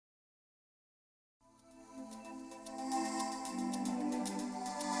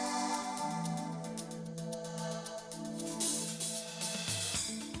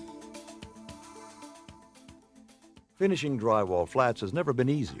Finishing drywall flats has never been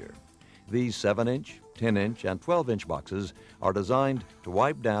easier. These 7-inch, 10-inch, and 12-inch boxes are designed to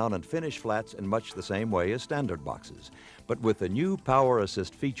wipe down and finish flats in much the same way as standard boxes. But with the new Power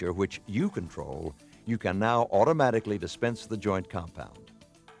Assist feature, which you control, you can now automatically dispense the joint compound.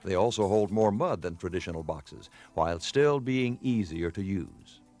 They also hold more mud than traditional boxes, while still being easier to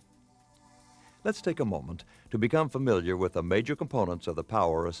use. Let's take a moment to become familiar with the major components of the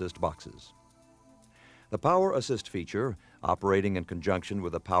Power Assist boxes. The Power Assist feature, operating in conjunction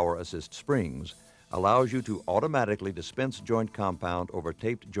with the Power Assist springs, allows you to automatically dispense joint compound over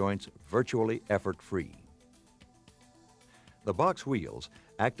taped joints virtually effort-free. The box wheels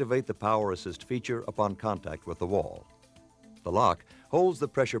activate the Power Assist feature upon contact with the wall. The lock holds the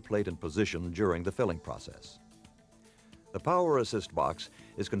pressure plate in position during the filling process. The Power Assist box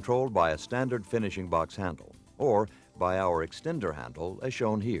is controlled by a standard finishing box handle, or by our extender handle as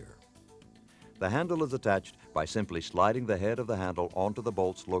shown here. The handle is attached by simply sliding the head of the handle onto the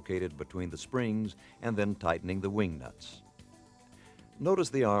bolts located between the springs and then tightening the wing nuts. Notice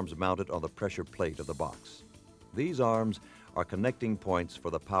the arms mounted on the pressure plate of the box. These arms are connecting points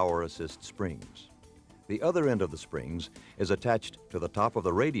for the Power Assist springs. The other end of the springs is attached to the top of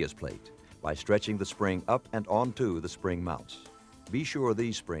the radius plate by stretching the spring up and onto the spring mounts. Be sure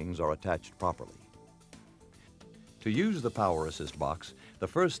these springs are attached properly. To use the Power Assist box, the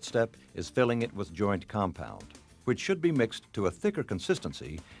first step is filling it with joint compound, which should be mixed to a thicker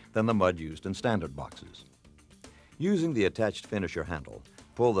consistency than the mud used in standard boxes. Using the attached finisher handle,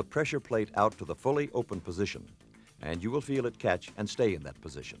 pull the pressure plate out to the fully open position, and you will feel it catch and stay in that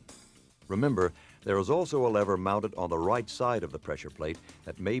position. Remember, there is also a lever mounted on the right side of the pressure plate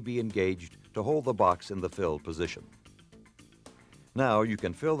that may be engaged to hold the box in the filled position. Now you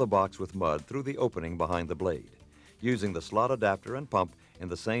can fill the box with mud through the opening behind the blade, using the slot adapter and pump in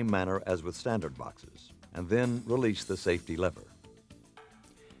the same manner as with standard boxes, and then release the safety lever.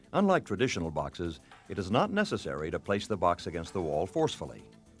 Unlike traditional boxes, it is not necessary to place the box against the wall forcefully.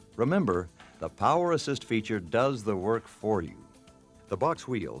 Remember, the Power Assist feature does the work for you. The box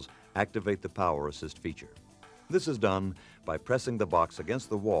wheels activate the Power Assist feature. This is done by pressing the box against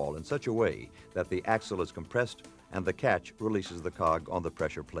the wall in such a way that the axle is compressed and the catch releases the cog on the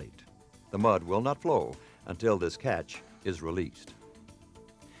pressure plate. The mud will not flow until this catch is released.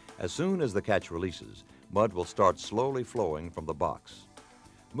 As soon as the catch releases, mud will start slowly flowing from the box.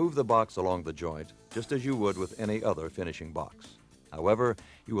 Move the box along the joint just as you would with any other finishing box. However,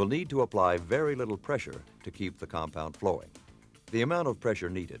 you will need to apply very little pressure to keep the compound flowing. The amount of pressure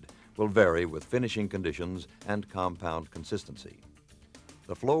needed will vary with finishing conditions and compound consistency.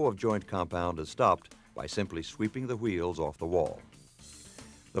 The flow of joint compound is stopped by simply sweeping the wheels off the wall.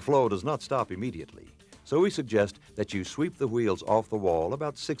 The flow does not stop immediately, so we suggest that you sweep the wheels off the wall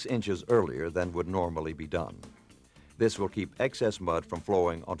about 6 inches earlier than would normally be done. This will keep excess mud from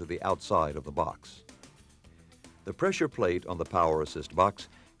flowing onto the outside of the box. The pressure plate on the Power Assist box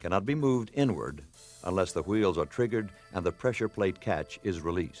cannot be moved inward unless the wheels are triggered and the pressure plate catch is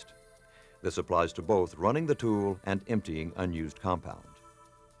released. This applies to both running the tool and emptying unused compound.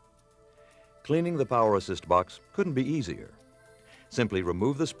 Cleaning the Power Assist box couldn't be easier. Simply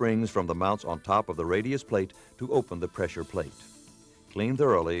remove the springs from the mounts on top of the radius plate to open the pressure plate. Clean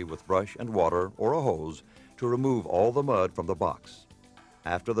thoroughly with brush and water or a hose to remove all the mud from the box.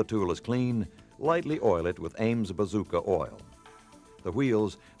 After the tool is clean, lightly oil it with Ames Bazooka oil. The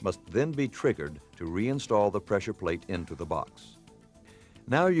wheels must then be triggered to reinstall the pressure plate into the box.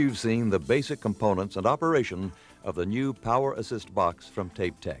 Now you've seen the basic components and operation of the new Power Assist box from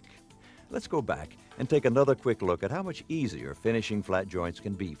Tape Tech. Let's go back and take another quick look at how much easier finishing flat joints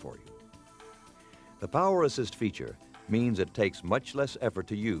can be for you. The Power Assist feature means it takes much less effort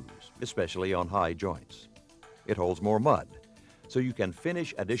to use, especially on high joints. It holds more mud, so you can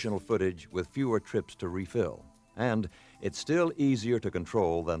finish additional footage with fewer trips to refill, and it's still easier to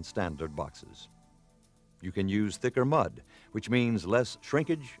control than standard boxes. You can use thicker mud, which means less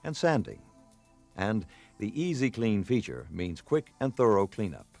shrinkage and sanding. And the Easy Clean feature means quick and thorough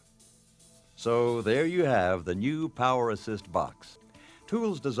cleanup. So there you have the new Power Assist box.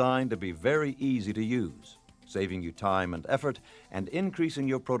 Tools designed to be very easy to use, saving you time and effort and increasing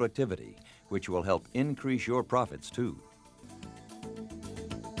your productivity, which will help increase your profits too.